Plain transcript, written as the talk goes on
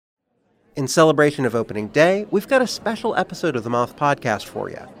In celebration of opening day, we've got a special episode of the Moth Podcast for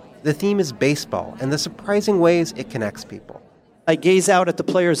you. The theme is baseball and the surprising ways it connects people. I gaze out at the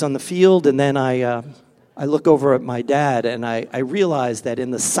players on the field, and then I look over at my dad, and I realize that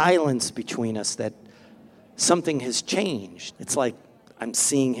in the silence between us that something has changed. It's like I'm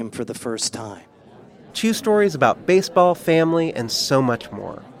seeing him for the first time. 2 stories about baseball, family, and so much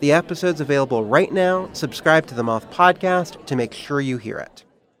more. The episode's available right now. Subscribe to the Moth Podcast to make sure you hear it.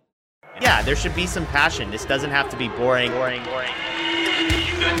 Yeah, there should be some passion. This doesn't have to be boring. You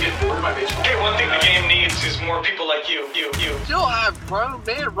guys get bored by baseball. Hey, one thing the game needs is more people like you. Still have grown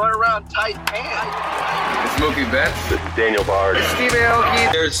men run around tight pants. It's Mookie Betts. This is Daniel Bard. Steve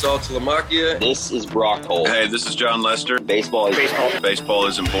Aoki. There's Sal Talamacchia. This is Brock Holt. Hey, this is John Lester. Baseball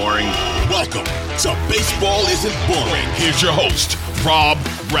isn't boring. Welcome to Baseball Isn't Boring. Here's your host, Rob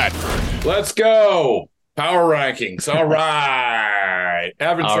Bradford. Let's go. Power rankings. All right.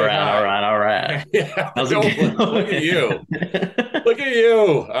 Evan, all right. Yeah. Look at you. Look at you.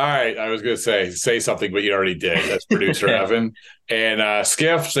 All right. I was going to say something, but you already did. That's producer Evan. And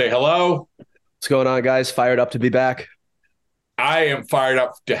Skiff, say hello. What's going on, guys? Fired up to be back. I am fired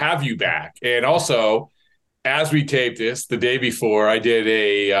up to have you back. And also, as we taped this the day before, I did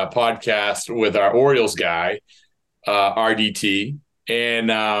a podcast with our Orioles guy, RDT,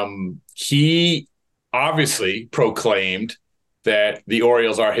 and he obviously proclaimed that the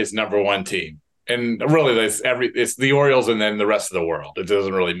Orioles are his number one team. And really, it's the Orioles and then the rest of the world. It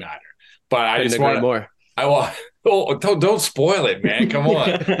doesn't really matter. But I just want more. Don't spoil it, man. Come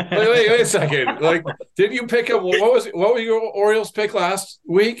on. wait a second. Like, didn't you pick up what were your Orioles pick last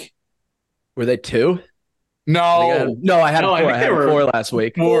week? Were they 2? No, I had 4. I had 4 last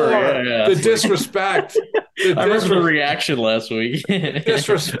week. 4. Yeah. The disrespect. I remember the reaction last week.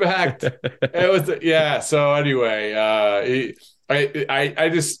 Disrespect. It was So anyway, I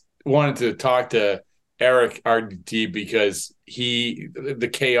just wanted to talk to Eric RDT because the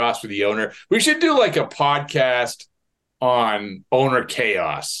chaos with the owner. We should do like a podcast on owner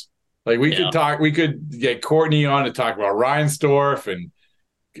chaos. Like we could get Courtney on to talk about Reinsdorf and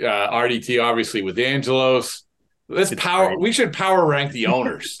RDT, obviously, with Angelos. We should power rank the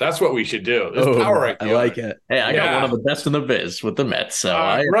owners. That's what we should do. Power rank the owners. Like it. Hey, I got one of the best in the biz with the Mets, so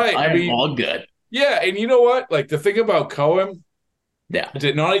I'm all good. Yeah, and you know what? Like the thing about Cohen, is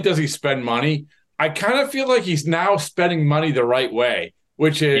that not only does he spend money, I kind of feel like he's now spending money the right way,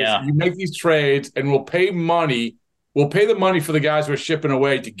 which is you make these trades and we'll pay money. We'll pay the money for the guys we're shipping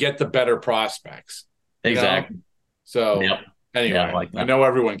away to get the better prospects. Exactly. So. Anyway, I know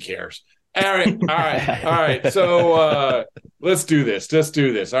everyone cares. All right. So let's do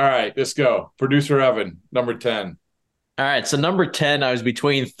this. All right, let's go. Producer Evan, number 10. All right, so number 10, I was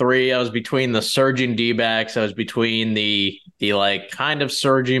between 3. I was between the surging D-backs. I was between the like kind of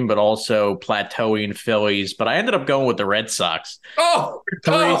surging but also plateauing Phillies. But I ended up going with the Red Sox.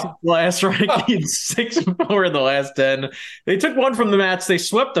 3 last rankings, 6 and 4 in the last 10. They took one from the Mets. They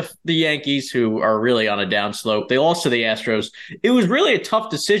swept the Yankees, who are really on a downslope. They lost to the Astros. It was really a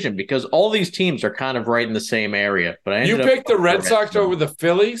tough decision because all these teams are kind of right in the same area. But you picked the Red Sox over the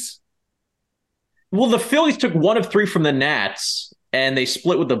Phillies? Well, the Phillies took 1 of 3 from the Nats, and they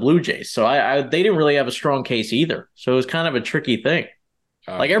split with the Blue Jays. So they didn't really have a strong case either. So it was kind of a tricky thing.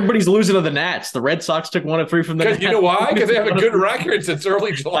 Like everybody's losing to the Nats. The Red Sox took 1 of 3 from the Nats. You know why? Because they have a good record since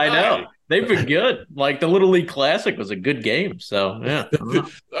early July. I know. They've been good. Like the Little League Classic was a good game. So yeah,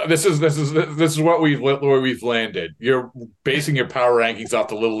 this is where we've landed. You're basing your power rankings off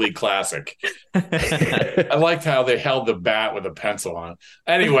the Little League Classic. I liked how they held the bat with a pencil on.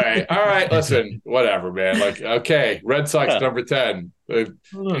 Anyway, all right. Listen, whatever, man. Like, okay, Red Sox number 10.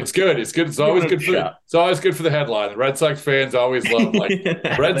 It's good. It's always good for. It's always good for the headline. The Red Sox fans always love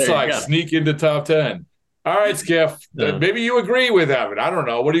Red Sox sneak into top 10. All right, Skiff. Maybe you agree with Evan. I don't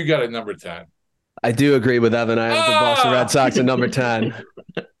know. What do you got at number 10? I do agree with Evan. I have the Boston Red Sox at number 10.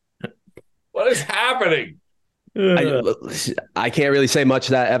 What is happening? I can't really say much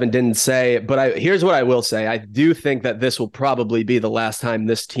that Evan didn't say, but here's what I will say. I do think that this will probably be the last time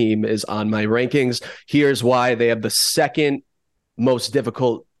this team is on my rankings. Here's why. They have the second most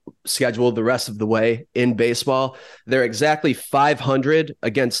difficult schedule the rest of the way in baseball. They're exactly 500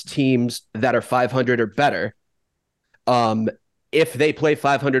 against teams that are 500 or better. If they play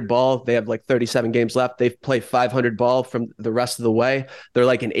 500 ball, they have like 37 games left. They play 500 ball from the rest of the way. They're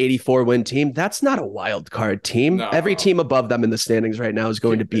like an 84 win team. That's not a wild card team. No. Every team above them in the standings right now is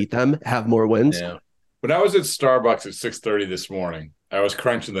going to beat them, have more wins. Yeah. When I was at Starbucks at 6:30 this morning, I was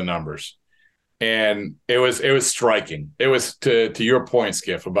crunching the numbers. And it was striking. It was to your point,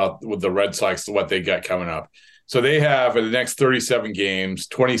 Skiff, about with the Red Sox, what they got coming up. So they have in the next 37 games,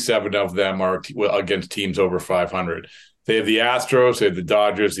 27 of them are against teams over 500. They have the Astros, they have the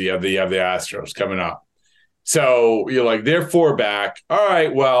Dodgers, they have the Astros coming up. So you're like, they're 4 back. All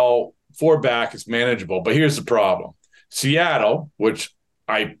right, well, 4 back is manageable. But here's the problem. Seattle, which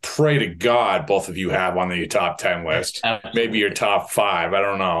I pray to God both of you have on your top 10 list, maybe your top 5, I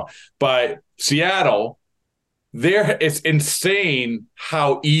don't know. But Seattle, it's insane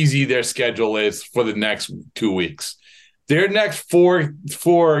how easy their schedule is for the next 2 weeks. Their next four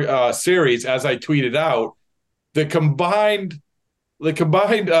series, as I tweeted out, the combined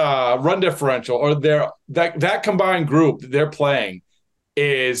run differential, or that combined group that they're playing,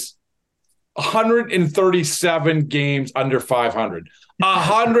 is 137 games under 500.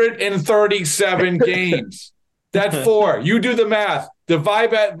 137 games. That's 4. You do the math.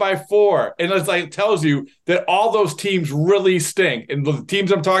 Divide that by 4. And it's like, it tells you that all those teams really stink. And the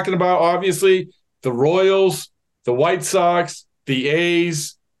teams I'm talking about, obviously, the Royals, the White Sox, the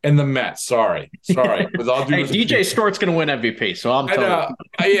A's, and the Mets. Sorry. With all due respect. DJ Stort's going to win MVP, so I'm totally.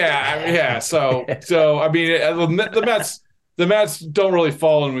 Yeah. So I mean, the Mets don't really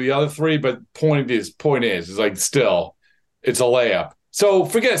fall in with the other 3, but point is like, still, it's a layup. So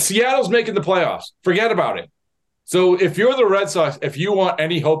forget it. Seattle's making the playoffs. Forget about it. So if you're the Red Sox, if you want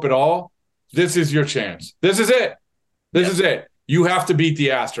any hope at all, this is your chance. This is it. This is it. You have to beat the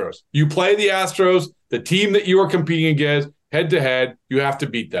Astros. You play the Astros, the team that you are competing against, head-to-head. You have to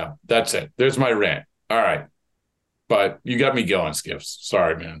beat them. That's it. There's my rant. All right. But you got me going, Skips.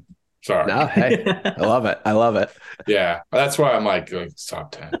 Sorry, man. Sorry. No, hey, I love it. Yeah, that's why I'm like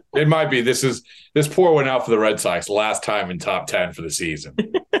top 10. It might be. This pour went out for the Red Sox last time in top 10 for the season.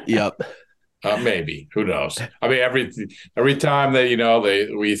 Yep. Maybe. Who knows? I mean, every time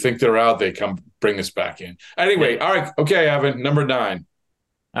we think they're out, they come bring us back in. Anyway, all right. Okay, Evan, number 9.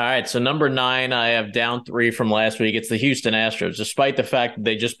 All right, so number 9, I have down 3 from last week. It's the Houston Astros. Despite the fact that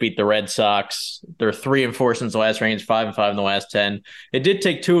they just beat the Red Sox, they're 3-4 since the last range, 5-5 in the last 10. It did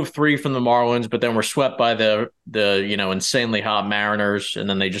take 2 of 3 from the Marlins, but then were swept by the insanely hot Mariners, and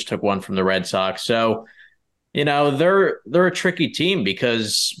then they just took 1 from the Red Sox. So, they're a tricky team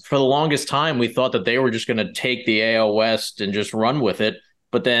because for the longest time we thought that they were just going to take the AL West and just run with it.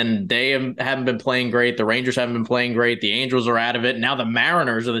 But then they haven't been playing great. The Rangers haven't been playing great. The Angels are out of it. Now the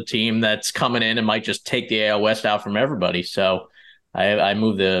Mariners are the team that's coming in and might just take the AL West out from everybody. So I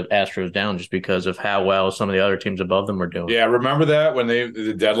moved the Astros down just because of how well some of the other teams above them are doing. Yeah, remember that when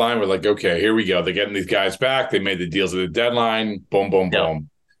the deadline were like, okay, here we go. They're getting these guys back. They made the deals at the deadline. Boom, boom, boom.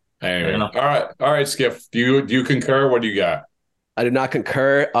 Anyway, all right, Skip. Do you concur? What do you got? I do not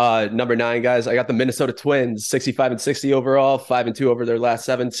concur. Number 9, guys. I got the Minnesota Twins, 65-60 overall, 5-2 over their last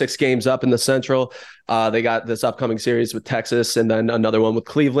 7, 6 games up in the Central. They got this upcoming series with Texas and then another one with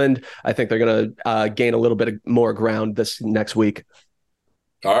Cleveland. I think they're going to gain a little bit more ground this next week.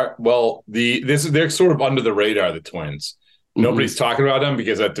 All right. Well, they're sort of under the radar, the Twins. Nobody's talking about them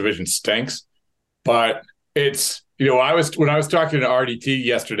because that division stinks. But it's when I was talking to RDT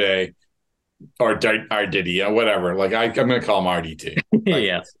yesterday. Or RDT, whatever. Like I'm going to call him RDT.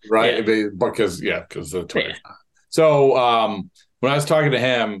 Yeah. Right? Yeah. Because the Twitter. Yeah. So when I was talking to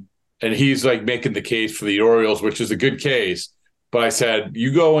him, and he's like making the case for the Orioles, which is a good case, but I said,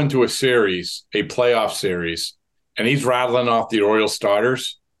 you go into a playoff series, and he's rattling off the Orioles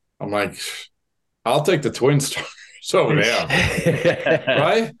starters. I'm like, I'll take the Twins starters over there.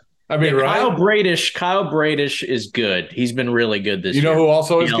 Right? I mean, right? Kyle Bradish is good. He's been really good this year. You know who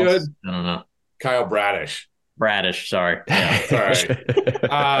also is good? I don't know. Kyle Bradish. Sorry. Yeah. It's all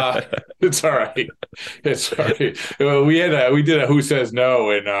right. It's all right. It's all right. We did a Who Says No,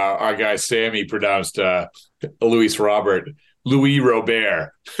 and our guy Sammy pronounced Louis Robert. Did you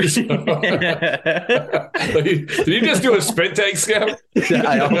just do a spit take, Skip?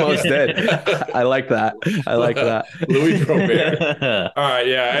 I almost did. I like that. Louis Robert. All right,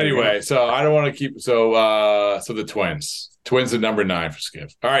 yeah. Anyway, so I don't want to keep so the Twins at number 9 for Skip.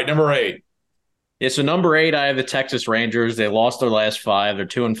 All right, number 8. Yeah, so number 8, I have the Texas Rangers. They lost their last 5. They're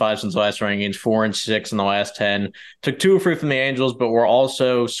 2-5 since the last rankings, 4-6 in the last 10. Took 2 of 3 from the Angels, but were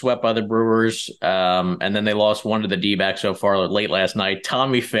also swept by the Brewers. And then they lost 1 to the D-backs so far late last night.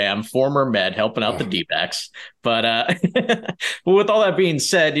 Tommy Pham, former Med, helping out the D-backs. But with all that being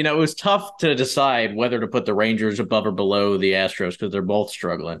said, it was tough to decide whether to put the Rangers above or below the Astros because they're both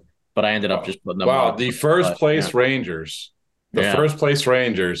struggling. But I ended up just putting them above. The first place Rangers. First place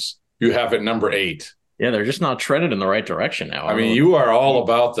Rangers. You have it number 8. Yeah, they're just not treaded in the right direction now. I mean, you are all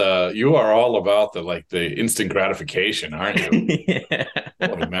about the instant gratification, aren't you? Yeah.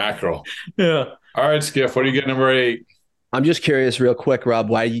 What a mackerel. Yeah. All right, Skiff, what do you get number 8? I'm just curious, real quick, Rob,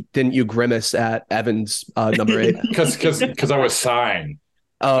 why didn't you grimace at Evan's number 8? Because I was sighing.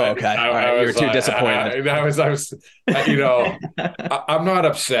 Oh, okay. All right. You were too disappointed. I was, I'm not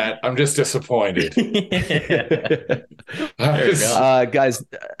upset. I'm just disappointed. Guys.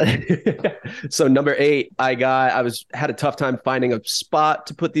 So number 8, I had a tough time finding a spot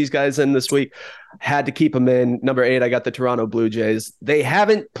to put these guys in this week. Had to keep them in. Number 8, I got the Toronto Blue Jays. They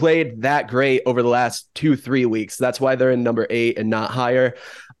haven't played that great over the last 2-3 weeks. That's why they're in number 8 and not higher.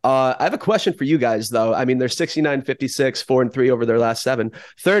 I have a question for you guys, though. I mean, they're 69-56, 4-3 over their last 7.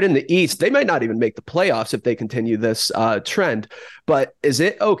 Third in the East. They might not even make the playoffs if they continue this trend. But is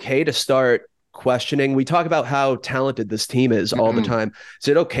it okay to start questioning? We talk about how talented this team is all the time. Is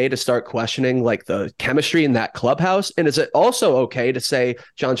it okay to start questioning like the chemistry in that clubhouse? And is it also okay to say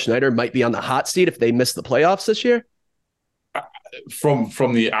John Schneider might be on the hot seat if they miss the playoffs this year?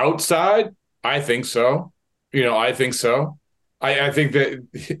 From the outside, I think so. I think so. I think that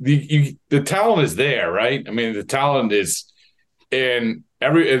the talent is there, right? I mean, the talent is in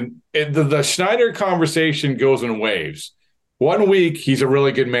the Schneider conversation goes in waves. 1 week he's a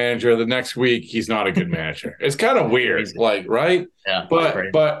really good manager. The next week he's not a good manager. It's kind of weird, like, right? Yeah.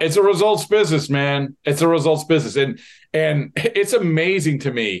 But it's a results business, man. It's a results business, and it's amazing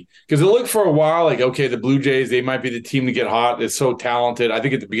to me because it looked for a while like, okay, the Blue Jays, they might be the team to get hot. It's so talented. I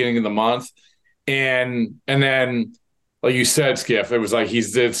think at the beginning of the month, and then. Like you said, Skiff, it was like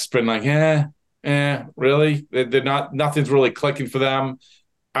it's been like, really? They're not, nothing's really clicking for them.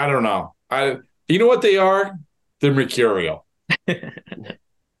 I don't know. You know what they are? They're mercurial.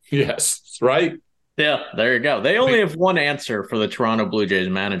 Yes, right? Yeah, there you go. They only have one answer for the Toronto Blue Jays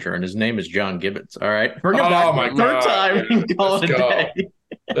manager, and his name is John Gibbons. All right. Bring it back my third time.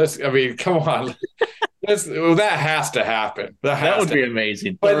 Let's go. I mean, come on. That has to happen. That would be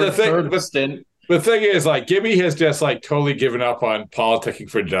amazing. But the thing is, like, Gibby has just like totally given up on politicking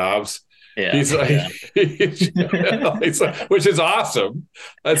for jobs. Yeah, he's like, which is awesome.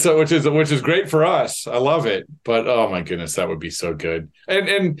 That's which is great for us. I love it. But oh my goodness, that would be so good.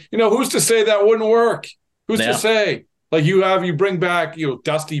 And who's to say that wouldn't work? Who's to say? Like you bring back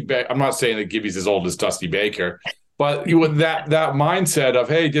Dusty. I'm not saying that Gibby's as old as Dusty Baker, but with that mindset of,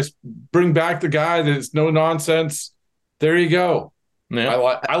 hey, just bring back the guy that's no nonsense. There you go. Yeah.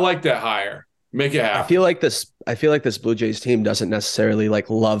 I like that hire. Make it happen. I feel like this Blue Jays team doesn't necessarily like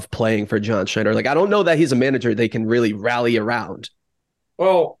love playing for John Schneider. Like, I don't know that he's a manager they can really rally around.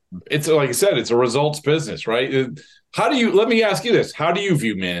 Well, it's like I said, it's a results business, right? Let me ask you this. How do you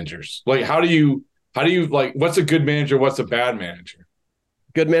view managers? Like, how do you like, what's a good manager? What's a bad manager?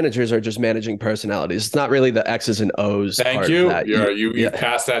 Good managers are just managing personalities. It's not really the X's and O's. Thank you. You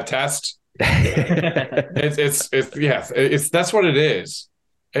passed that test. It's that's what it is.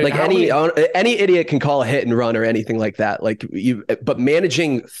 Like any idiot can call a hit and run or anything like that. Like but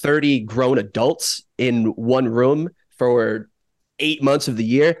managing 30 grown adults in one room for 8 months of the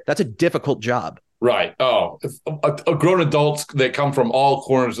year, that's a difficult job. Right. Oh, grown adults that come from all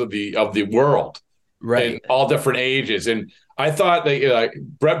corners of the world, right? And all different ages. And I thought that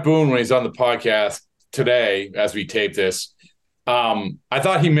Brett Boone, when he's on the podcast today, as we tape this, I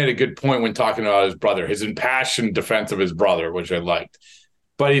thought he made a good point when talking about his brother, his impassioned defense of his brother, which I liked.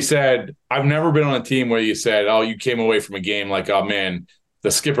 But he said, I've never been on a team where you said, oh, you came away from a game like, oh, man, the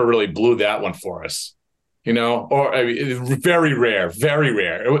skipper really blew that one for us. Or I mean, it's very rare, very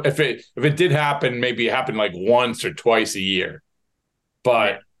rare. If it did happen, maybe it happened like once or twice a year.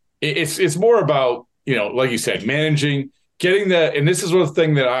 But it's more about, like you said, managing, getting and this is one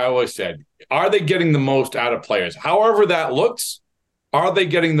thing that I always said, are they getting the most out of players? However that looks, are they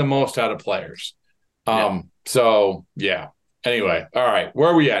getting the most out of players? So, yeah. Anyway, all right. Where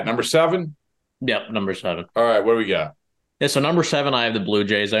are we at? Number 7? Yep, number 7. All right, what do we got? Yeah, so number 7, I have the Blue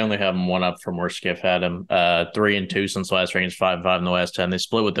Jays. I only have them one up from where Skiff had them. 3-2 since last rankings, 5-5 in the last 10. They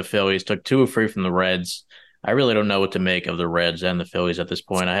split with the Phillies, took 2-3 from the Reds. I really don't know what to make of the Reds and the Phillies at this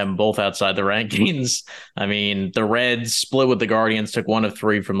point. I have them both outside the rankings. I mean, the Reds split with the Guardians, took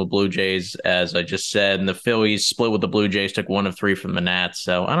 1-3 from the Blue Jays, as I just said. And the Phillies split with the Blue Jays, took 1-3 from the Nats.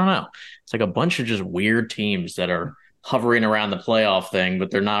 So I don't know. It's like a bunch of just weird teams that are hovering around the playoff thing, but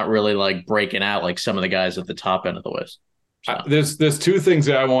they're not really like breaking out like some of the guys at the top end of the list. So. There's 2 things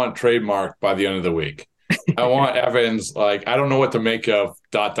that I want trademarked by the end of the week. I want Evans, like, I don't know what to make of ...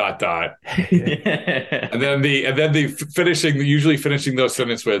 and then the finishing those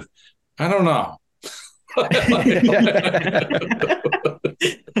sentences with, I don't know.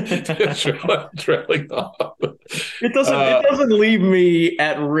 Trailing off. It doesn't leave me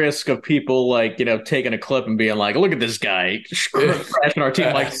at risk of people like, taking a clip and being like, look at this guy crashing our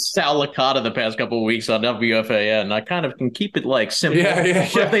team like Sal Licata the past couple of weeks on WFAN. I kind of can keep it like simple. But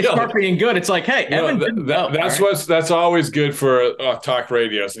if they start being good, it's like, hey, Evan didn't know. That's always good for talk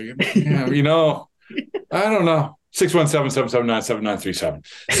radio. So, I don't know. 617-779-7937.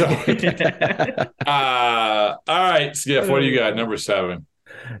 So, all right, Skiff, what do you got? Number 7.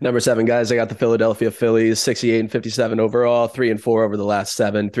 Number 7, guys, I got the Philadelphia Phillies, 68-57 overall, 3-4 over the last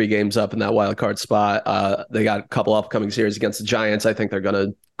 7, 3 games up in that wild card spot. They got a couple upcoming series against the Giants. I think they're going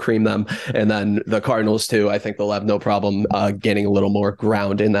to cream them. And then the Cardinals, too. I think they'll have no problem gaining a little more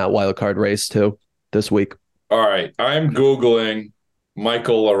ground in that wild card race, too, this week. All right, I'm Googling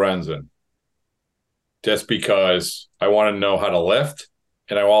Michael Lorenzen just because I want to know how to lift,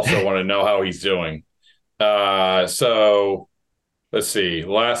 and I also want to know how he's doing. So let's see.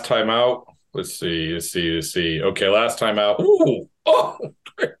 Last time out. Let's see. Okay, last time out. Ooh. Oh,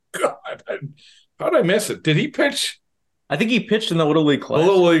 my God. How did I miss it? Did he pitch? I think he pitched in the Little League Classic.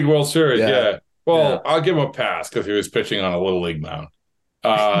 The Little League World Series, yeah. Well, I'll give him a pass because he was pitching on a Little League mound.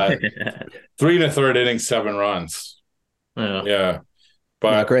 3 1/3 innings, 7 runs. Yeah.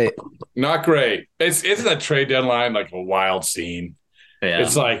 But not great. Isn't a trade deadline like a wild scene? Yeah.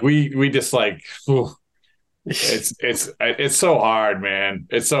 It's like we just like it's so hard, man.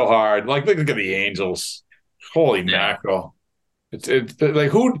 It's so hard. Like look at the Angels. Holy mackerel. It's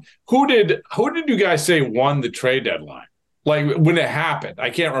like who did you guys say won the trade deadline? Like when it happened, I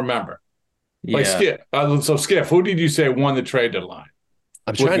can't remember. Like Skip. So Skip, who did you say won the trade deadline?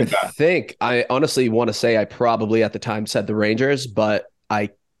 I'm trying to think. I honestly want to say I probably at the time said the Rangers, but I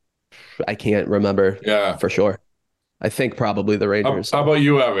can't remember for sure. I think probably the Rangers. How about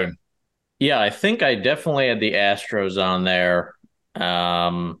you, Evan? Yeah, I think I definitely had the Astros on there.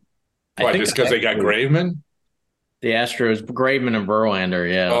 Why, just because they got Graveman? The Astros, Graveman and Verlander,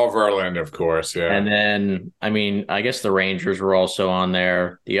 yeah. Oh, Verlander, of course, yeah. And then, I guess the Rangers were also on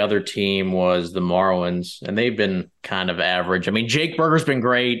there. The other team was the Marlins, and they've been kind of average. Jake Berger's been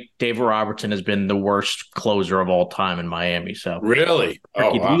great. David Robertson has been the worst closer of all time in Miami. So really?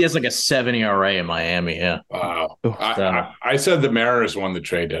 Oh, wow. He has like a 7 ERA in Miami, yeah. Wow. I said the Mariners won the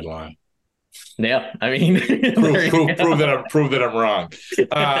trade deadline. Yeah, prove that I'm wrong.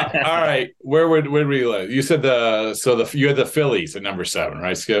 All right, where would we live? You said you had the Phillies at number 7,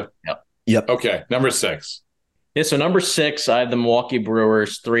 right, Skip? Yep. Okay, number 6. Yeah, so number 6, I have the Milwaukee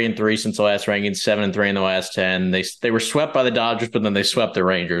Brewers, 3-3 since the last ranking, 7-3 in the last 10. They were swept by the Dodgers, but then they swept the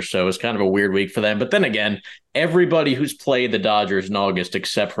Rangers, so it was kind of a weird week for them. But then again, everybody who's played the Dodgers in August,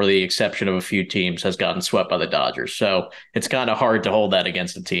 except for the exception of a few teams, has gotten swept by the Dodgers. So it's kind of hard to hold that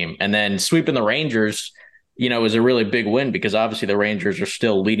against a team. And then sweeping the Rangers, is a really big win because obviously the Rangers are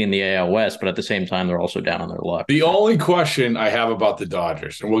still leading the AL West, but at the same time, they're also down on their luck. The only question I have about the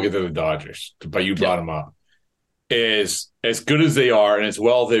Dodgers, and we'll get to the Dodgers, but you brought them up, is as good as they are and as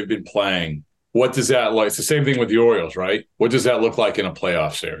well they've been playing, what does that like? It's the same thing with the Orioles, right? What does that look like in a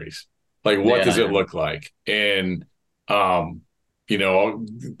playoff series? Like, what does it look like? And,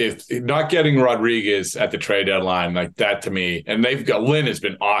 if not getting Rodriguez at the trade deadline, like that to me, and they've got Lynn has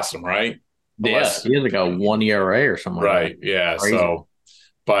been awesome, right? Yes, he has like a 1 ERA or something. Right. Like that. Yeah. Crazy. So,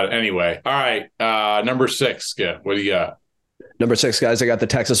 but anyway, all right. Number 6, Skip, what do you got? Number 6, guys, I got the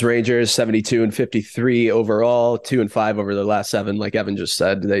Texas Rangers, 72-53 overall, 2-5 over the last 7, like Evan just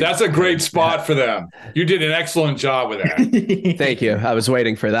said. That's a great spot for them. You did an excellent job with that. Thank you. I was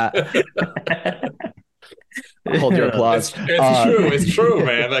waiting for that. Hold your applause. It's true,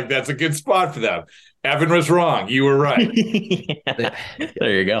 man. Like, that's a good spot for them. Evan was wrong. You were right.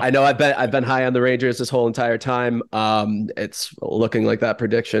 There you go. I know I've been high on the Rangers this whole entire time. It's looking like that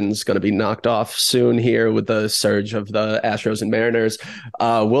prediction's going to be knocked off soon here with the surge of the Astros and Mariners.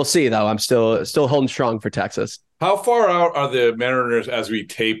 We'll see, though. I'm still holding strong for Texas. How far out are the Mariners as we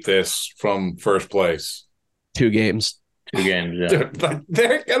tape this from first place? 2 games. 2 games, yeah.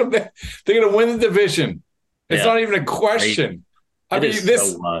 They're gonna win the division. It's not even a question. They're going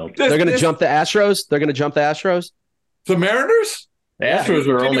to jump the Astros. They're going to jump the Astros. The Mariners? The Astros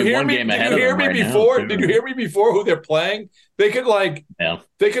were only 1 game ahead of them right now. Did you hear me before who they're playing? They could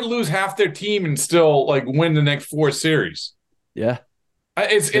they could lose half their team and still win the next 4 series. Yeah.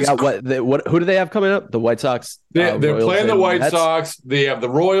 Who do they have coming up? The White Sox. They're playing the White Sox. They have the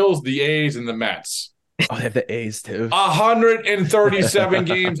Royals, the A's, and the Mets. Oh, they have the A's too. 137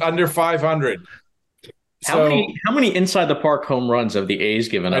 games under 500. How many inside the park home runs have the A's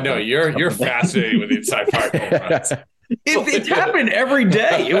given up? I know you're fascinated with inside park home runs. It happened every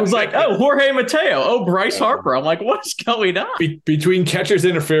day. It was like, oh, Jorge Mateo. Oh, Bryce Harper. I'm like, what's going on? Between catcher's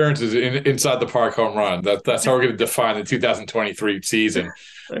interferences inside the park home run, that's how we're going to define the 2023 season.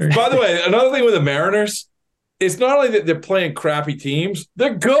 By the way, another thing with the Mariners, it's not only that they're playing crappy teams,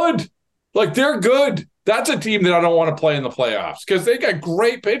 they're good. Like, they're good. That's a team that I don't want to play in the playoffs because they got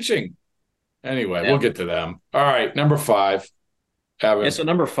great pitching. Anyway, we'll get to them. All right, number 5. Yeah, so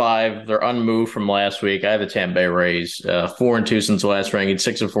number 5, they're unmoved from last week. I have the Tampa Bay Rays, 4-2 since the last ranking,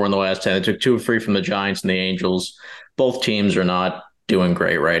 6-4 in the last 10. They took 2-3 from the Giants and the Angels. Both teams are not doing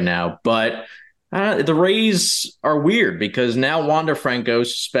great right now, but the Rays are weird because now Wander Franco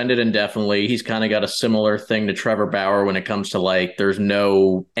suspended indefinitely. He's kind of got a similar thing to Trevor Bauer when it comes to like there's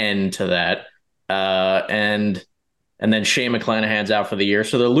no end to that, and then Shane McClanahan's out for the year.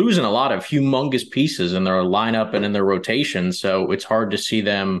 So they're losing a lot of humongous pieces in their lineup and in their rotation. So it's hard to see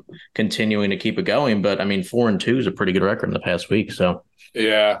them continuing to keep it going. But, I mean, 4-2 is a pretty good record in the past week. So,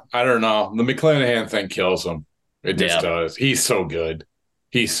 yeah, I don't know. The McClanahan thing kills him. It just does. He's so good.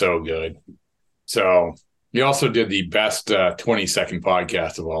 He's so good. So he also did the best 20-second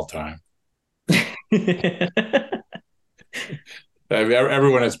podcast of all time.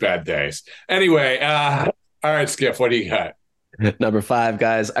 Everyone has bad days. Anyway, all right, Skip, what do you got? Number 5,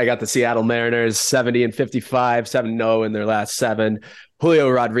 guys. I got the Seattle Mariners 70-55, 7-0 in their last 7. Julio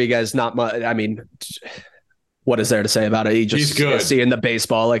Rodriguez, not much. I mean, what is there to say about it? He's good. Seeing the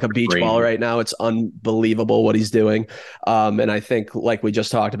baseball like a beach ball right now. It's unbelievable what he's doing. And I think, like we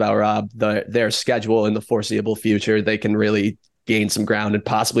just talked about, Rob, their schedule in the foreseeable future, they can really gain some ground and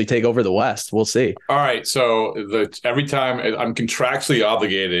possibly take over the West. We'll see. All right. So every time I'm contractually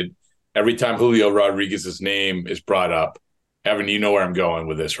obligated, every time Julio Rodriguez's name is brought up, Evan, you know where I'm going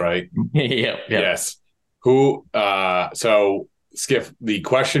with this, right? Yeah. Yes. So Skip, the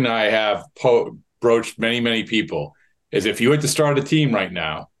question I have broached many people is if you had to start a team right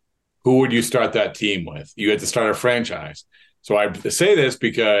now, who would you start that team with? You had to start a franchise. So I say this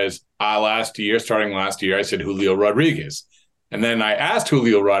because starting last year, I said Julio Rodriguez. And then I asked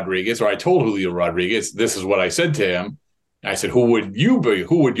Julio Rodriguez, or I told Julio Rodriguez, this is what I said to him. I said, who would you be?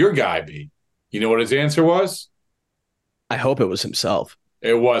 Who would your guy be? You know what his answer was? I hope it was himself.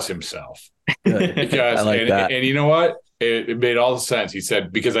 It was himself. Because, I like that. And you know what? It made all the sense. He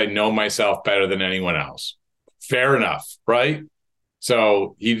said, because I know myself better than anyone else. Fair enough, right?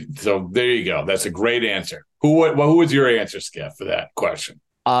 So there you go. That's a great answer. Who was your answer, Skip, for that question?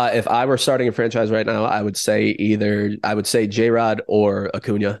 If I were starting a franchise right now, I would say J-Rod or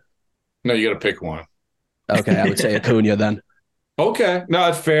Acuna. No, you got to pick one. Okay, I would say Acuna then. Okay, no,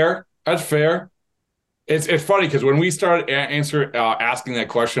 that's fair. That's fair. It's funny because when we started asking that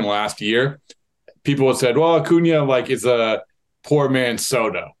question last year, people had said, "Well, Acuna is a poor man's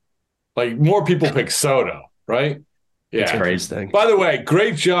Soto." Like more people pick Soto, right? Yeah, that's crazy. By the way,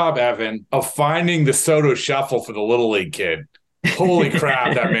 great job, Evan, of finding the Soto shuffle for the Little League kid. Holy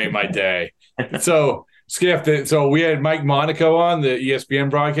crap, that made my day. So, Skip, so we had Mike Monaco on, the ESPN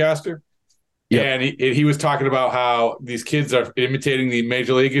broadcaster. Yep. And he was talking about how these kids are imitating the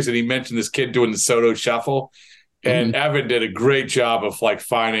major leaguers, and he mentioned this kid doing the Soto shuffle. And Evan did a great job of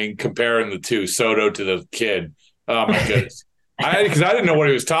comparing the two, Soto to the kid. Oh my goodness! Because I didn't know what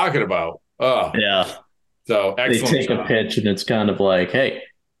he was talking about. Oh yeah. So excellent. They take a pitch, and it's kind of like, hey,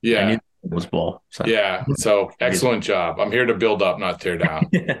 yeah, I knew it was ball. So. Yeah. So excellent job. I'm here to build up, not tear down.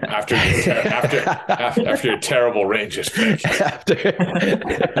 After your terrible Rangers pick.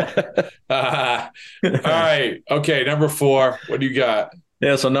 All right. Okay. Number 4. What do you got?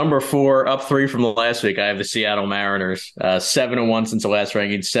 Yeah. So number 4, up 3 from the last week. I have the Seattle Mariners, 7-1 since the last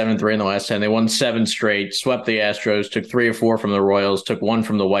ranking, 7-3 in the last 10. They won 7 straight, swept the Astros, took 3 or 4 from the Royals, took 1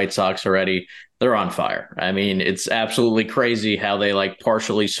 from the White Sox already. They're on fire. I mean, it's absolutely crazy how they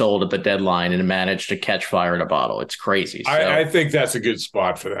partially sold at the deadline and managed to catch fire in a bottle. It's crazy. So, I think that's a good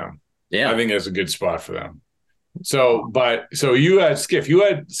spot for them. Yeah. I think that's a good spot for them. So you had Skip, you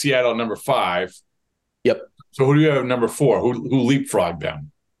had Seattle number 5. Yep. So who do you have number 4? Who leapfrogged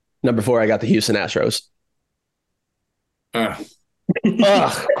them? Number 4, I got the Houston Astros. Ugh,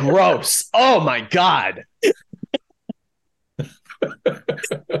 gross. Oh my God.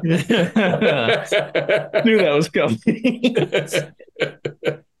 Knew that was coming.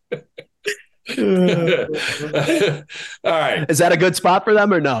 All right. Is that a good spot for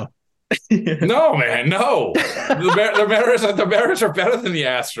them or no? No, man, no. The Mariners are better than the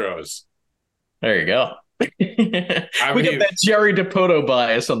Astros. There you go. We got that Jerry DiPoto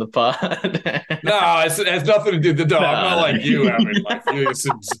bias on the pod. No, it has nothing to do with I'm not like you, Evan.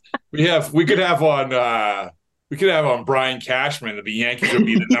 We could have on We could have on Brian Cashman. The Yankees would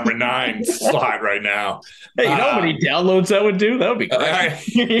be the number 9 slot right now. Hey, you know how many downloads that would do? That would be great.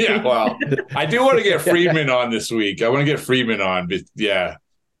 Yeah, well, I do want to get Friedman on this week. I want to get Friedman on, but yeah.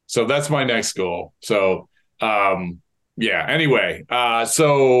 So that's my next goal. So, yeah. Anyway,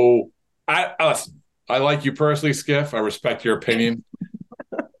 so listen, I like you personally, Skiff. I respect your opinion,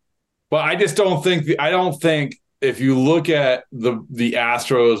 but I just don't think. I don't think if you look at the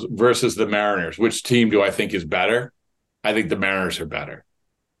Astros versus the Mariners, which team do I think is better? I think the Mariners are better.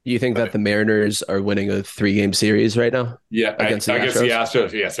 You think that the Mariners are winning a 3-game series right now? Yeah, against the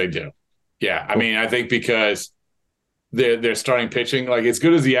Astros. Yes, I do. Yeah, cool. I mean, I think because they're starting pitching, like as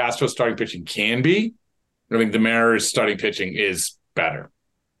good as the Astros starting pitching can be, I think the Mariners starting pitching is better.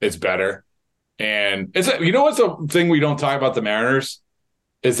 It's better, and it's what's the thing we don't talk about the Mariners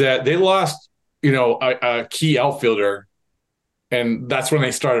is that they lost a key outfielder, and that's when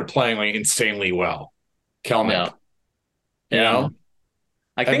they started playing like insanely well. Kelnick,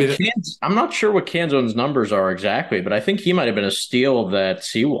 I think I'm not sure what Canzone's numbers are exactly, but I think he might have been a steal of that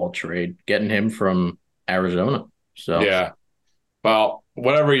Sewell trade, getting him from Arizona. So yeah, well,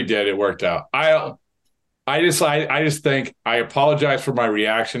 whatever he did, it worked out. I just think I apologize for my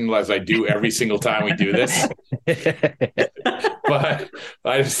reaction as I do every single time we do this. But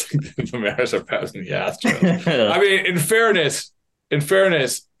I just think that the Mariners are passing the Astros. I mean, in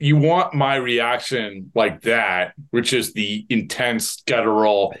fairness, you want my reaction like that, which is the intense,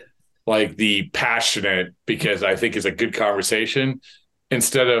 guttural, like the passionate, because I think is a good conversation,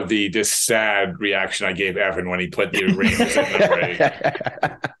 instead of the just sad reaction I gave Evan when he put the Rangers in the race.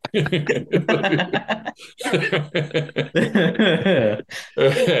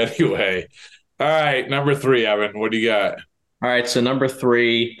 Anyway, all right, number 3, Evan, what do you got? All right, so number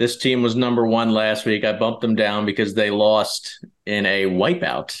 3, this team was number 1 last week. I bumped them down because they lost in a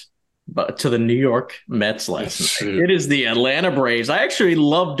wipeout to the New York Mets last night. It is the Atlanta Braves. I actually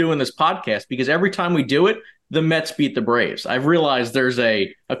love doing this podcast because every time we do it, the Mets beat the Braves. I've realized there's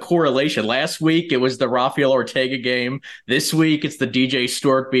a correlation. Last week, it was the Rafael Ortega game. This week, it's the DJ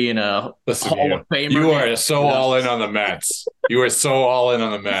Stewart being a Hall of Famer. You are so all in on the Mets. You are so all in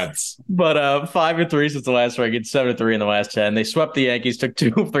on the Mets. But 5-3 since the last ranking, 7-3 in the last 10. They swept the Yankees, took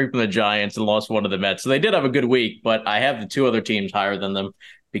 2 of 3 from the Giants, and lost 1 to the Mets. So they did have a good week, but I have the 2 other teams higher than them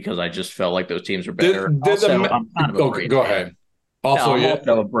because I just felt like those teams were better. I'm kind of go ahead. Also, I'm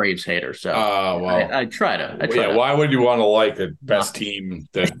also a Braves hater, so I try to. Why would you want to like the best team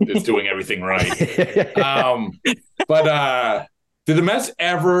that is doing everything right? But did the Mets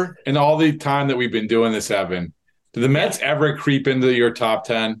ever, in all the time that we've been doing this, Evan, did the Mets ever creep into your top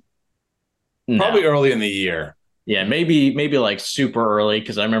 10? No. Probably early in the year. Yeah, maybe like super early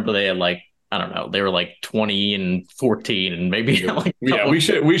because I remember they had like, I don't know, they were like 20-14 and maybe like we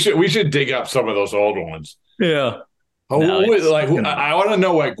should dig up some of those old ones. Yeah. I want to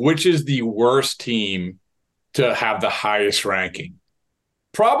know which is the worst team to have the highest ranking.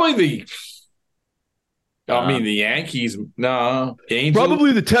 Probably the Yankees. No, Angels.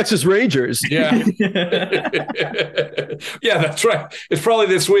 Probably the Texas Rangers. Yeah, yeah, that's right. It's probably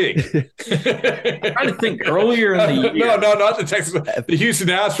this week. I'm trying to think earlier in the year. No, not the Texas. The Houston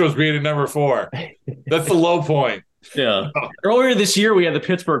Astros being at number 4. That's the low point. Yeah. Earlier this year, we had the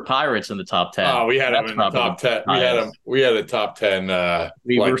Pittsburgh Pirates in the top 10. Oh, we had them in the top 10. We had a top 10.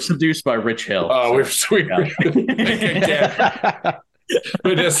 We were seduced by Rich Hill. Oh, we're sweet.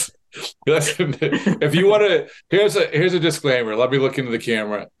 But just listen. If you want to, here's a disclaimer. Let me look into the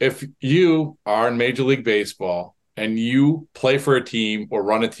camera. If you are in Major League Baseball and you play for a team or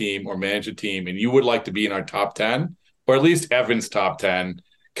run a team or manage a team, and you would like to be in our top 10, or at least Evan's top 10.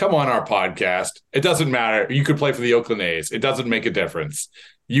 Come on our podcast. It doesn't matter. You could play for the Oakland A's. It doesn't make a difference.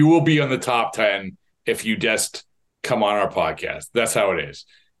 You will be on the top 10 if you just come on our podcast. That's how it is.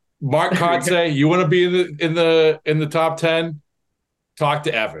 Mark Kotze, you want to be in the top 10? Talk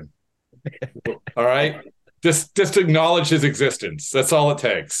to Evan. All right? Just acknowledge his existence. That's all it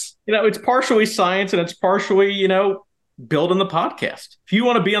takes. It's partially science and it's partially, building the podcast. If you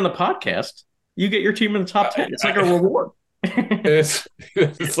want to be on the podcast, you get your team in the top 10. It's like a reward. It's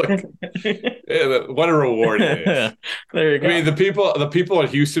like what a reward it is. There you go. I mean, the people in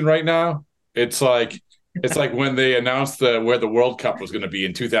Houston right now, it's like when they announced where the World Cup was going to be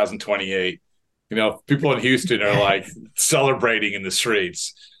in 2028. People in Houston are like celebrating in the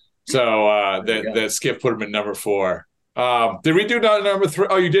streets. So that Skip put him in number 4. Did we do number 3?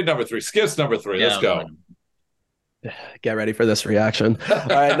 Oh, you did number 3. Skip's number 3. Yeah, let's go. Get ready for this reaction. All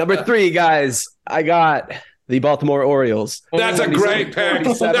right, number 3, guys. I got the Baltimore Orioles. That's a great pick.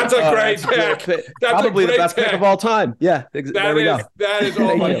 That's a great pick. That's probably the best pick of all time. Yeah, there we go. That is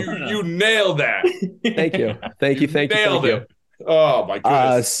all. You nailed that. Thank you. Nailed it. Oh my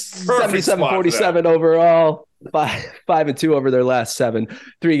goodness. 77-47 overall. 5-2 over their last 7.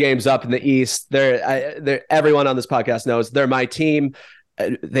 3 games up in the East. They're everyone on this podcast knows they're my team.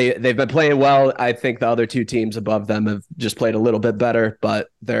 They've been playing well. I think the other 2 teams above them have just played a little bit better, but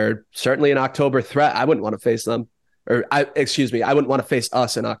they're certainly an October threat. I wouldn't want to face them. I wouldn't want to face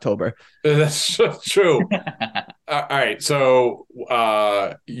us in October. That's true. All right. So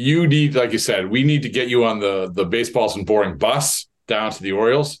you need, like you said, we need to get you on the Baseballs and Boring bus down to the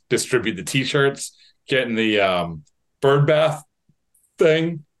Orioles, distribute the T-shirts, get in the bird bath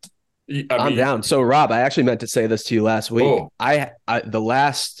thing. I'm down. So, Rob, I actually meant to say this to you last week. Oh. I the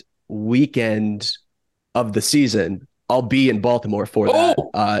last weekend of the season, I'll be in Baltimore for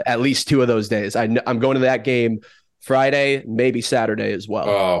that. At least 2 of those days. I'm going to that game Friday, maybe Saturday as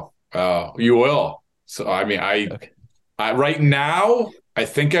well. Oh, you will. So, I mean, I right now, I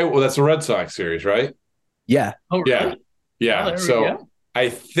think that's a Red Sox series, right? Yeah. Oh, really? Yeah. Oh, so I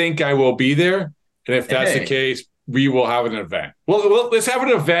think I will be there. And if that's the case, we will have an event. Well, let's have an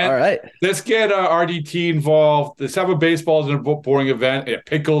event. All right. Let's get RDT involved. Let's have a Baseballs and Boring event at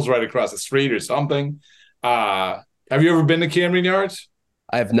Pickles right across the street or something. Have you ever been to Camden Yards?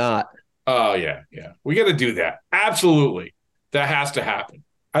 I have not. Oh, yeah. We got to do that. Absolutely. That has to happen.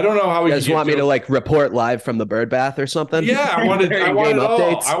 I don't know how we guys want me to like report live from the bird bath or something. Yeah, I want it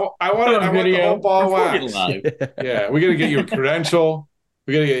all. I want the whole ball wax. Yeah, we got to get you a credential.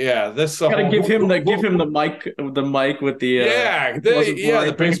 We got to get this. Got to give him the mic with the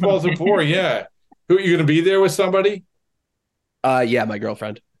the Baseballs and Boring. Yeah, who are you going to be there with somebody? Yeah, my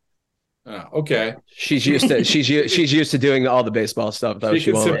girlfriend. Oh, okay. She's used to doing all the baseball stuff though.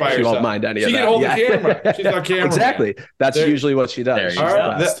 She won't mind any of that. She can hold the camera. She's on camera. Exactly. That's usually what she does. All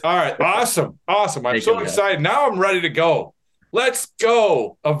right. Awesome. I'm so excited. Now I'm ready to go. Let's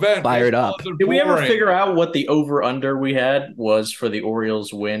go. Event. Fired up. Did we ever figure out what the over-under we had was for the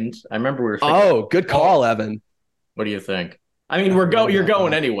Orioles win? I remember we were good call, Evan. What do you think? I mean, you're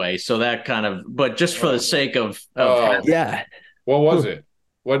going anyway, so that kind of, but just for the sake of yeah. What was it?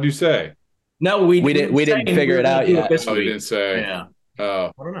 What did you say? No, we didn't figure it out yet. Oh, you didn't say. Yeah. I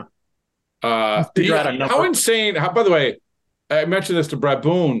don't know. How insane? By the way, I mentioned this to Brett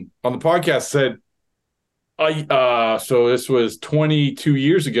Boone on the podcast. Said, so this was 22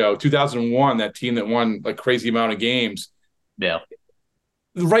 years ago, 2001. That team that won a crazy amount of games. Yeah.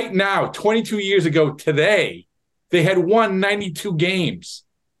 Right now, 22 years ago today, they had won 92 games.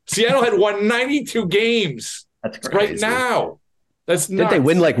 Seattle had won 92 games. That's crazy. Right now. That's nuts. Did they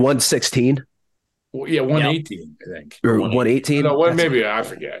win like 116? Well, yeah, 118, I think. Or 118? No, maybe I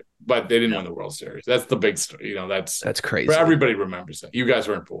forget. But they didn't win the World Series. That's the big story. That's crazy. Everybody remembers that. You guys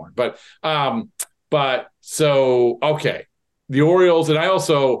weren't born. But so okay. The Orioles, and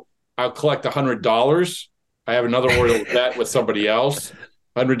I'll collect $100. I have another Orioles bet with somebody else.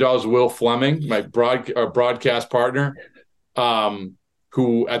 $100 Will Fleming, my broadcast partner.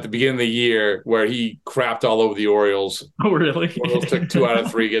 Who at the beginning of the year where he crapped all over the Orioles. Oh, really? Orioles took 2 out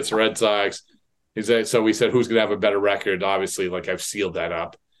of 3 against the Red Sox. So we said, who's going to have a better record? Obviously, like I've sealed that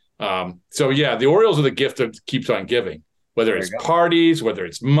up. The Orioles are the gift that keeps on giving, whether it's parties, whether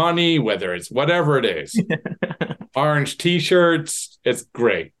it's money, whether it's whatever it is. Orange T-shirts. It's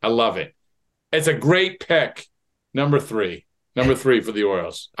great. I love it. It's a great pick. Number 3 for the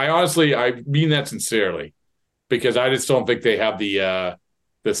Orioles. I mean that sincerely. Because I just don't think they have the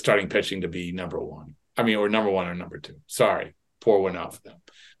starting pitching to be number 1. I mean, or number 1 or number 2. Sorry, pour one out for them.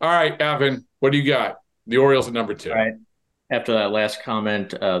 All right, Evan, what do you got? The Orioles at number 2. All right. After that last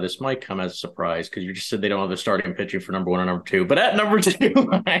comment, this might come as a surprise because you just said they don't have the starting pitching for number 1 or number 2. But at number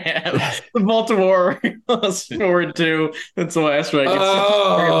 2, I have the Baltimore Orioles 4-2. That's the last one.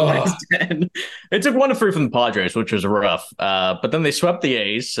 It took 1-3 from the Padres, which was rough. But then they swept the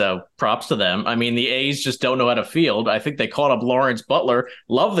A's, so props to them. I mean, the A's just don't know how to field. I think they called up Lawrence Butler.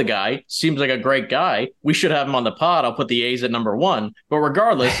 Love the guy. Seems like a great guy. We should have him on the pod. I'll put the A's at number 1. But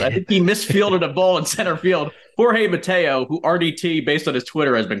regardless, I think he misfielded a ball in center field. Jorge Mateo, who RDT, based on his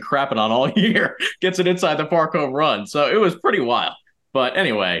Twitter, has been crapping on all year, gets an inside the park home run. So it was pretty wild. But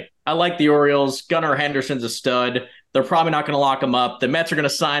anyway, I like the Orioles. Gunnar Henderson's a stud. They're probably not going to lock him up. The Mets are going to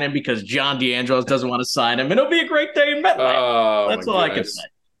sign him because John DeAngelis doesn't want to sign him. And it'll be a great day in MetLife. That's all I can say.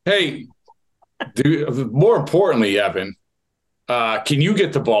 Hey, more importantly, Evan, can you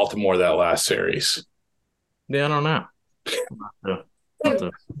get to Baltimore that last series? Yeah, I don't know.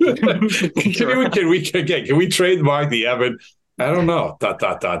 Can we trademark the Evan? I don't know. ...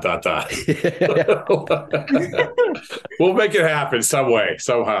 We'll make it happen some way,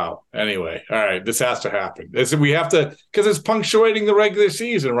 somehow. Anyway, all right. This has to happen. We have to, because it's punctuating the regular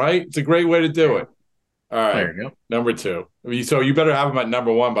season, right? It's a great way to do it. All right. There you go. Number 2. So you better have him at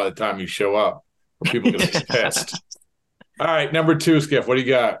number 1 by the time you show up, or people are going to be pissed. All right. Number 2, Skiff. What do you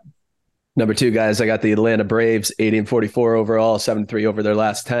got? Number 2, guys, I got the Atlanta Braves, 80-44 overall, 7-3 over their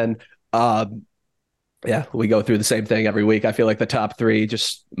last 10. Yeah, we go through the same thing every week. I feel like the top 3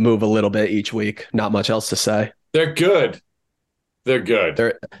 just move a little bit each week. Not much else to say. They're good. They're good.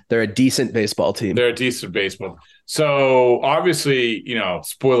 They're a decent baseball team. They're a decent baseball. So obviously,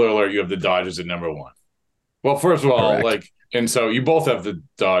 spoiler alert, you have the Dodgers at number 1. Well, first of all, Correct. and so you both have the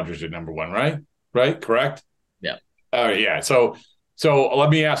Dodgers at number 1, right? Right? Correct? Yeah. Oh, yeah. So let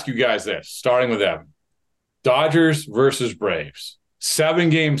me ask you guys this, starting with them. Dodgers versus Braves,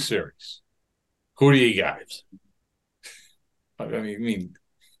 7-game series. Who do you got? I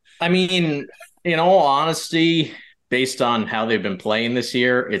mean, in all honesty, based on how they've been playing this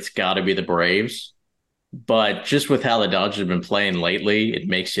year, it's got to be the Braves. But just with how the Dodgers have been playing lately, it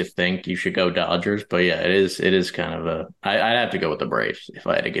makes you think you should go Dodgers. But yeah, it is kind of I'd have to go with the Braves if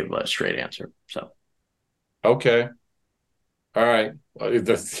I had to give a straight answer. So, okay, all right.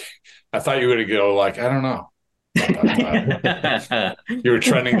 I thought you were going to go like, I don't know. You were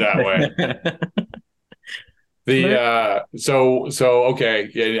trending that way. Okay.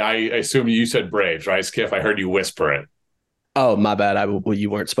 Yeah, I assume you said Braves, right, Skiff? I heard you whisper it. Oh, my bad. You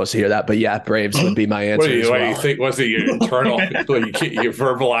weren't supposed to hear that, but yeah, Braves would be my answer. What do you think? Was it your internal? You're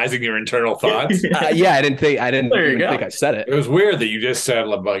verbalizing your internal thoughts? Yeah, I didn't think I said it. It was weird that you just said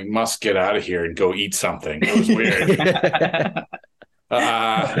like must get out of here and go eat something. It was weird.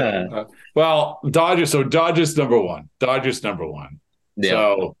 Well, Dodgers. So Dodgers number 1. Dodgers number 1. Yeah.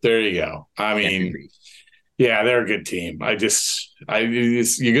 So there you go. I mean, yeah, they're a good team. You're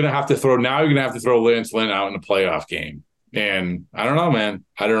gonna have to throw Lance Lynn out in a playoff game, and I don't know, man.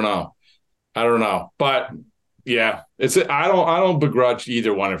 I don't know. But yeah, I don't begrudge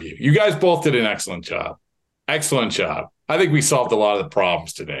either one of you. You guys both did an excellent job. Excellent job. I think we solved a lot of the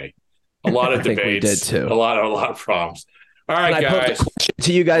problems today. A lot of debates. We did too. A lot of problems. All right, Can I guys. pose a question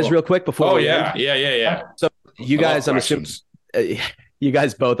to you guys real quick before. Yeah. So you guys, I'm assuming. You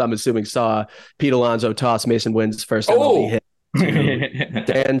guys both, I'm assuming, saw Pete Alonso toss Mason Wynn's first MLB hit to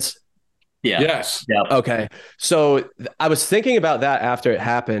Dan's. Yeah. Yes. Yeah. Okay. So I was thinking about that after it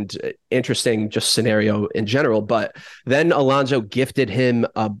happened. Interesting just scenario in general. But then Alonso gifted him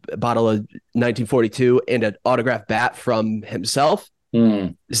a bottle of 1942 and an autographed bat from himself.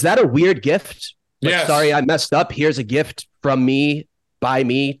 Is that a weird gift? Like, Yes. Sorry, I messed up. Here's a gift from me, by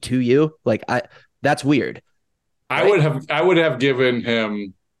me, to you. That's weird. I would have given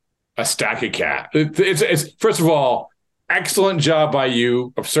him a stack of cat. It's first of all, excellent job by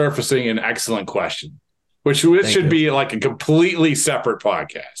you of surfacing an excellent question, which should be like a completely separate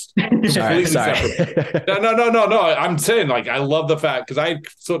podcast. Sorry. Separate. No. I'm saying, like, I love the fact, because I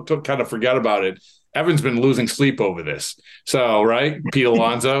kind of forgot about it. Evan's been losing sleep over this. So, right, Pete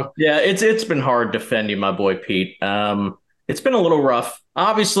Alonso. Yeah, it's been hard defending my boy Pete. It's been a little rough.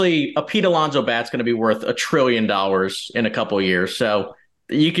 Obviously, a Pete Alonso bat's going to be worth $1 trillion in a couple of years, so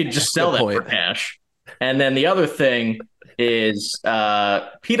you could just sell that for cash. And then the other thing is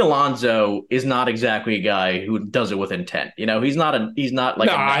Pete Alonso is not exactly a guy who does it with intent. He's not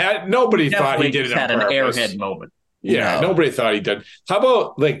like nobody thought he did it on had an purpose. airhead moment. Yeah, nobody thought he did. How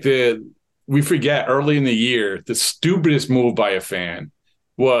about we forget early in the year, the stupidest move by a fan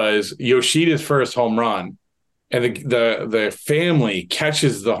was Yoshida's first home run, and the family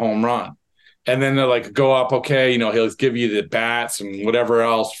catches the home run. And then they're like, go up, okay, he'll give you the bats and whatever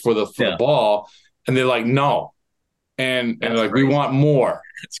else for the ball. And they're like, no. And they're like, we want more.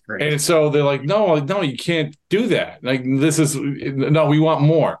 That's great. And so they're like, no, you can't do that. Like, we want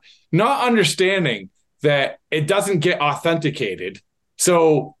more. Not understanding that it doesn't get authenticated.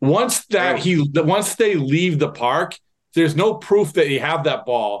 So once they leave the park, there's no proof that he have that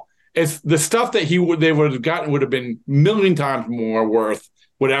ball. It's the stuff that they would have gotten would have been a million times more worth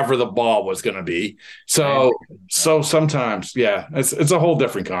whatever the ball was going to be. So sometimes, yeah, it's a whole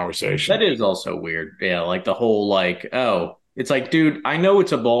different conversation. That is also weird. Yeah, like the whole it's like, dude, I know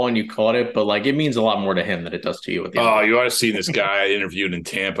it's a ball and you caught it, but like it means a lot more to him than it does to you. You ought to have seen this guy I interviewed in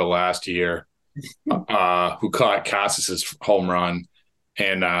Tampa last year who caught Casas's home run.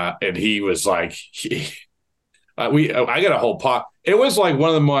 And he was like, I got a whole pot. It was like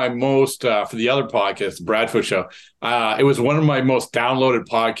one of my most, for the other podcast, the Bradford Show, it was one of my most downloaded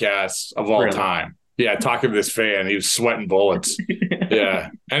podcasts of all time. Yeah, talking to this fan. He was sweating bullets.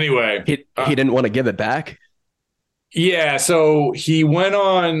 Yeah. Anyway. He didn't want to give it back? Yeah, so he went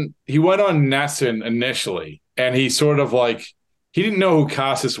on Nesson initially, and he sort of like he didn't know who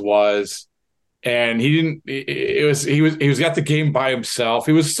Casas was, and he was got the game by himself.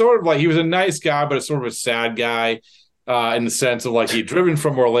 He was sort of like he was a nice guy, but a sort of a sad guy in the sense of like he'd driven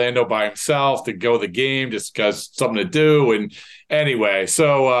from Orlando by himself to go the game just because something to do. And anyway,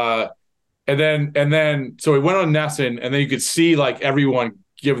 so and then so he went on Nesson, and then you could see like everyone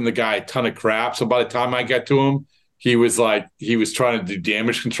giving the guy a ton of crap. So by the time I got to him, he was trying to do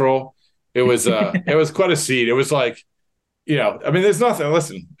damage control. It was quite a scene. It was like, I mean, there's nothing.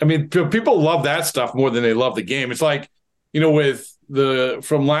 Listen, I mean, people love that stuff more than they love the game. It's like, with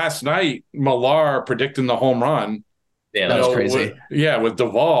from last night, Millar predicting the home run. Yeah, that was crazy. With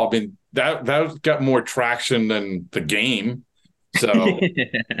Duvall. I mean, that got more traction than the game. So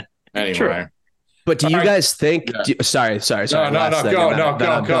anyway. True. But do you guys think? Sorry. Go.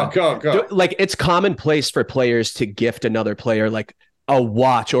 Like, it's commonplace for players to gift another player like a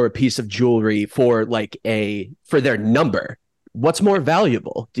watch or a piece of jewelry for their number. What's more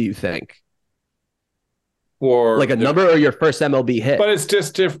valuable, do you think? Or like a number or your first MLB hit? But it's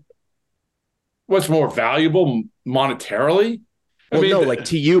just what's more valuable monetarily? No, like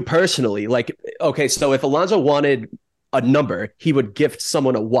to you personally. Like, okay, so if Alonso wanted a number, he would gift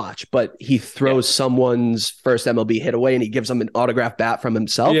someone a watch, but he throws someone's first MLB hit away and he gives them an autographed bat from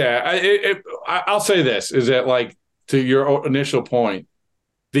himself. Yeah, I'll say this, is that like to your initial point,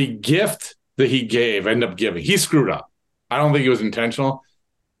 the gift that he ended up giving, he screwed up. I don't think it was intentional.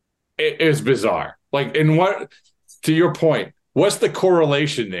 It is bizarre. Like, to your point, what's the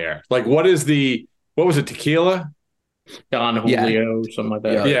correlation there? Like, what was it, tequila? Don Julio, something like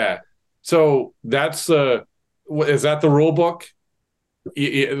that. Yeah. So that's is that the rule book?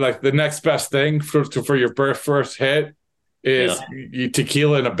 Like the next best thing for your first hit is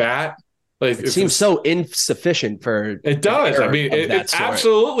tequila and a bat? Like, it seems so insufficient for it does. I mean, it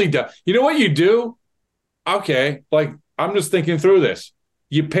absolutely does. You know what you do? Okay, like I'm just thinking through this.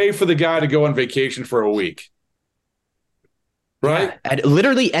 You pay for the guy to go on vacation for a week, right? Yeah, and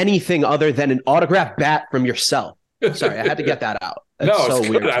literally anything other than an autographed bat from yourself. Sorry, I had to get that out. That's it's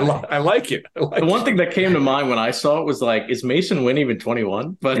weird. I like it. The one thing that came to mind when I saw it was like, is Mason Wynn even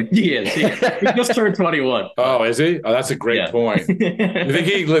 21? But he just turned 21. Oh, is he? Oh, that's a great point.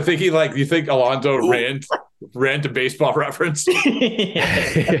 You think Alonso ran to Baseball Reference?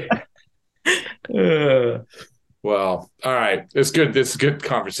 Well, all right. It's good. This is a good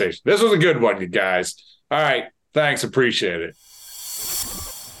conversation. This was a good one, you guys. All right. Thanks. Appreciate it.